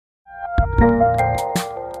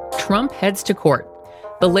Trump heads to court.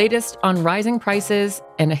 The latest on rising prices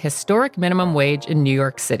and a historic minimum wage in New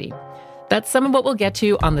York City. That's some of what we'll get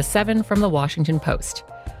to on The 7 from The Washington Post.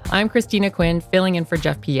 I'm Christina Quinn, filling in for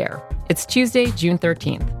Jeff Pierre. It's Tuesday, June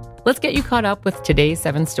 13th. Let's get you caught up with today's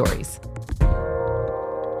 7 stories.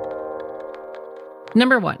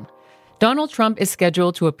 Number 1. Donald Trump is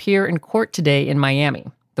scheduled to appear in court today in Miami.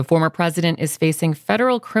 The former president is facing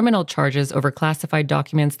federal criminal charges over classified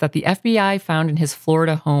documents that the FBI found in his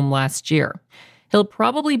Florida home last year. He'll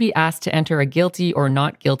probably be asked to enter a guilty or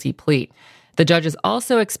not guilty plea. The judge is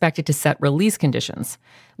also expected to set release conditions.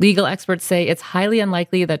 Legal experts say it's highly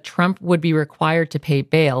unlikely that Trump would be required to pay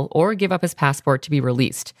bail or give up his passport to be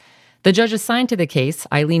released. The judge assigned to the case,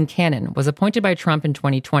 Eileen Cannon, was appointed by Trump in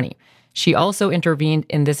 2020. She also intervened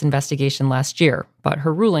in this investigation last year, but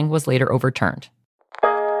her ruling was later overturned.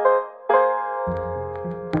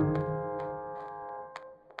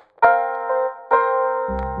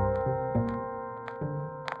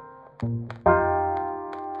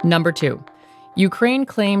 Number 2. Ukraine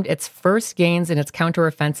claimed its first gains in its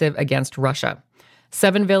counteroffensive against Russia.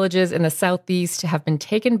 7 villages in the southeast have been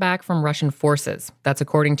taken back from Russian forces. That's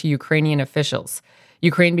according to Ukrainian officials.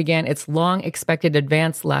 Ukraine began its long-expected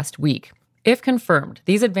advance last week. If confirmed,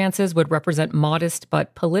 these advances would represent modest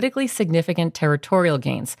but politically significant territorial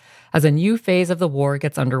gains as a new phase of the war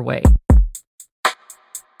gets underway.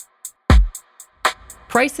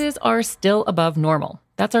 Prices are still above normal.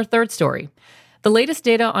 That's our third story. The latest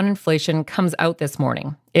data on inflation comes out this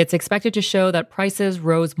morning. It's expected to show that prices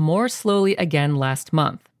rose more slowly again last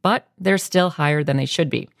month, but they're still higher than they should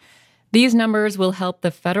be. These numbers will help the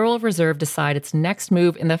Federal Reserve decide its next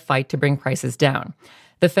move in the fight to bring prices down.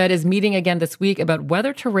 The Fed is meeting again this week about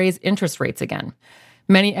whether to raise interest rates again.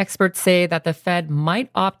 Many experts say that the Fed might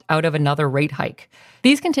opt out of another rate hike.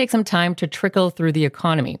 These can take some time to trickle through the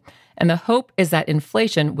economy, and the hope is that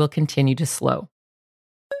inflation will continue to slow.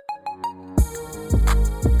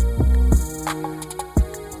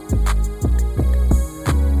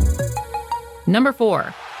 Number 4. The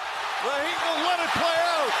Heat will let it play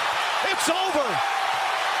out. It's over.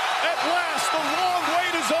 At last, the long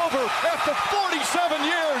wait is over. After 47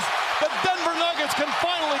 years, the Denver Nuggets can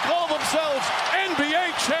finally call themselves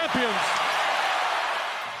NBA champions.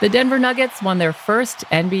 The Denver Nuggets won their first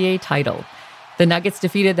NBA title. The Nuggets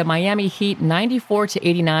defeated the Miami Heat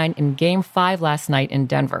 94-89 in Game 5 last night in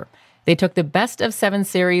Denver. They took the best-of-7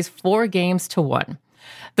 series 4 games to 1.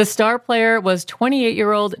 The star player was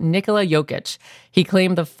 28-year-old Nikola Jokic. He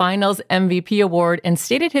claimed the Finals MVP award and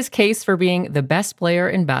stated his case for being the best player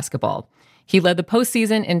in basketball. He led the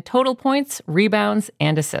postseason in total points, rebounds,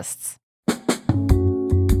 and assists.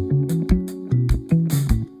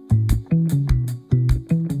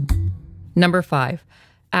 Number 5.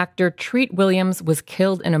 Actor Treat Williams was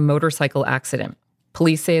killed in a motorcycle accident.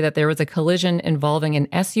 Police say that there was a collision involving an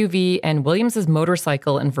SUV and Williams'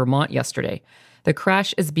 motorcycle in Vermont yesterday. The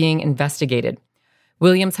crash is being investigated.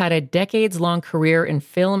 Williams had a decades-long career in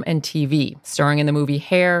film and TV, starring in the movie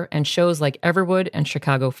Hair and shows like Everwood and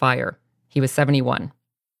Chicago Fire. He was 71.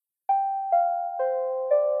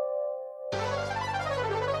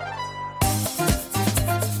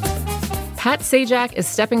 Pat Sajak is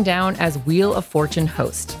stepping down as Wheel of Fortune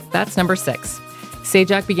host. That's number 6.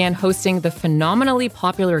 Sajak began hosting the phenomenally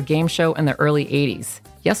popular game show in the early 80s.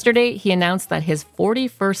 Yesterday, he announced that his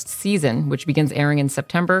 41st season, which begins airing in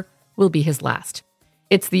September, will be his last.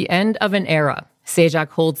 It's the end of an era. Sajak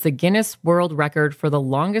holds the Guinness World Record for the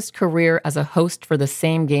longest career as a host for the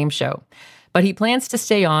same game show, but he plans to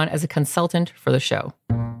stay on as a consultant for the show.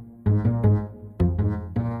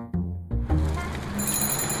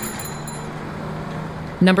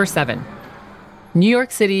 Number 7. New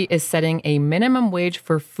York City is setting a minimum wage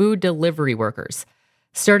for food delivery workers.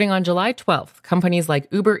 Starting on July 12th, companies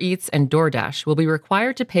like Uber Eats and DoorDash will be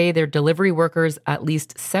required to pay their delivery workers at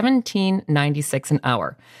least $17.96 an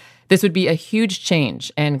hour. This would be a huge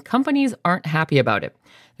change, and companies aren't happy about it.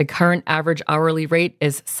 The current average hourly rate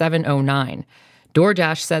is $7.09.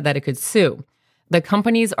 DoorDash said that it could sue. The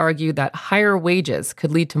companies argued that higher wages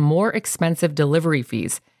could lead to more expensive delivery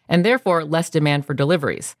fees, and therefore less demand for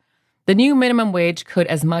deliveries. The new minimum wage could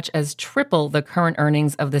as much as triple the current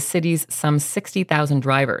earnings of the city's some 60,000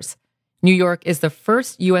 drivers. New York is the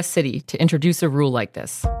first U.S. city to introduce a rule like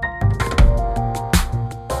this.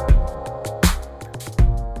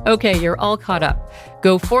 Okay, you're all caught up.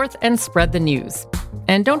 Go forth and spread the news.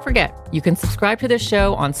 And don't forget, you can subscribe to this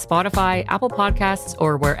show on Spotify, Apple Podcasts,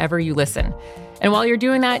 or wherever you listen. And while you're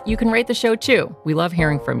doing that, you can rate the show too. We love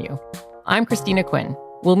hearing from you. I'm Christina Quinn.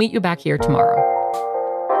 We'll meet you back here tomorrow.